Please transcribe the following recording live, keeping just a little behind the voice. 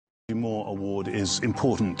Dumor Award is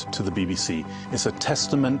important to the BBC. It's a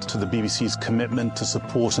testament to the BBC's commitment to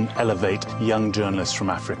support and elevate young journalists from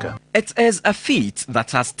Africa. It is a feat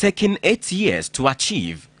that has taken 8 years to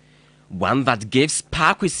achieve. One that gives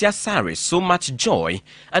Paa Kwesi Asare so much joy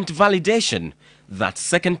and validation that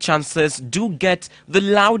second chances do get the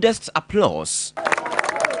loudest applause.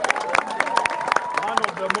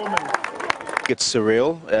 It's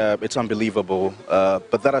surreal, it's unbelievable,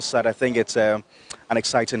 but that aside, I think it's an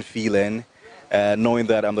exciting feeling knowing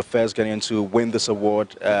that I'm the first Ghanaian to win this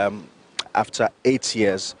award after 8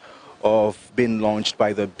 years of being launched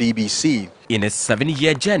by the BBC. In a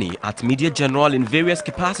 7-year journey at Media General in various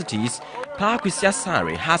capacities, Paa Kwesi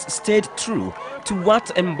Asare has stayed true to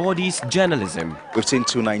what embodies journalism. We've seen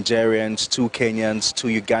 2 Nigerians, 2 Kenyans,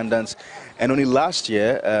 2 Ugandans, and only last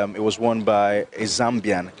year it was won by a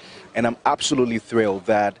Zambian. And I'm absolutely thrilled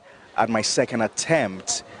that at my second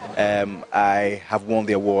attempt, I have won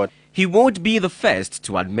the award. He won't be the first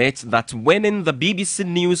to admit that winning the BBC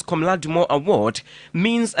News Komla Dumor Award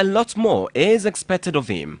means a lot more is expected of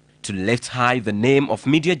him. To lift high the name of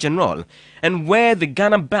Media General and wear the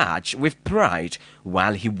Ghana badge with pride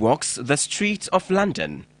while he walks the streets of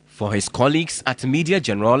London. For his colleagues at Media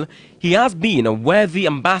General, he has been a worthy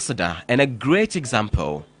ambassador and a great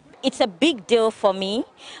example. It's a big deal for me,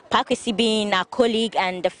 Paa Kwesi being a colleague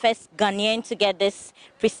and the first Ghanaian to get this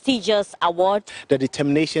prestigious award. The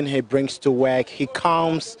determination he brings to work, he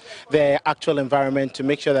calms the actual environment to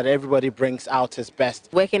make sure that everybody brings out his best.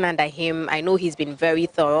 Working under him, I know he's been very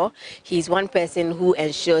thorough. He's one person who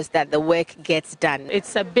ensures that the work gets done.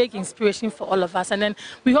 It's a big inspiration for all of us, and then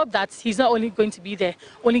we hope that he's not only going to be the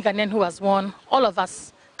only Ghanaian who has won, all of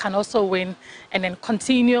us can also win and then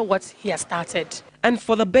continue what he has started. And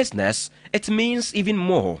for the business, it means even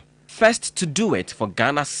more. First to do it for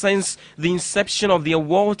Ghana since the inception of the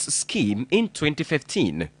awards scheme in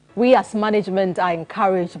 2015. We as management are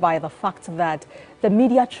encouraged by the fact that the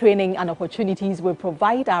media training and opportunities we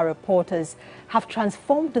provide our reporters have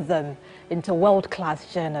transformed them into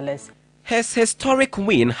world-class journalists. His historic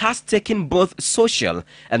win has taken both social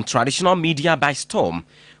and traditional media by storm,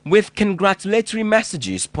 with congratulatory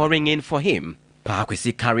messages pouring in for him. Paa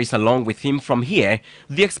Kwesi carries along with him from here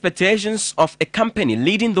the expectations of a company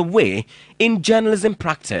leading the way in journalism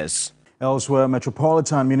practice. Elsewhere,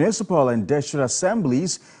 metropolitan, municipal and district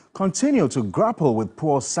assemblies continue to grapple with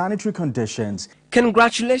poor sanitary conditions.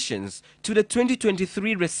 Congratulations to the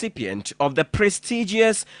 2023 recipient of the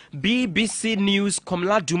prestigious BBC News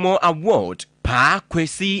Komla Dumor Award, Paa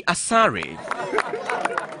Kwesi Asare.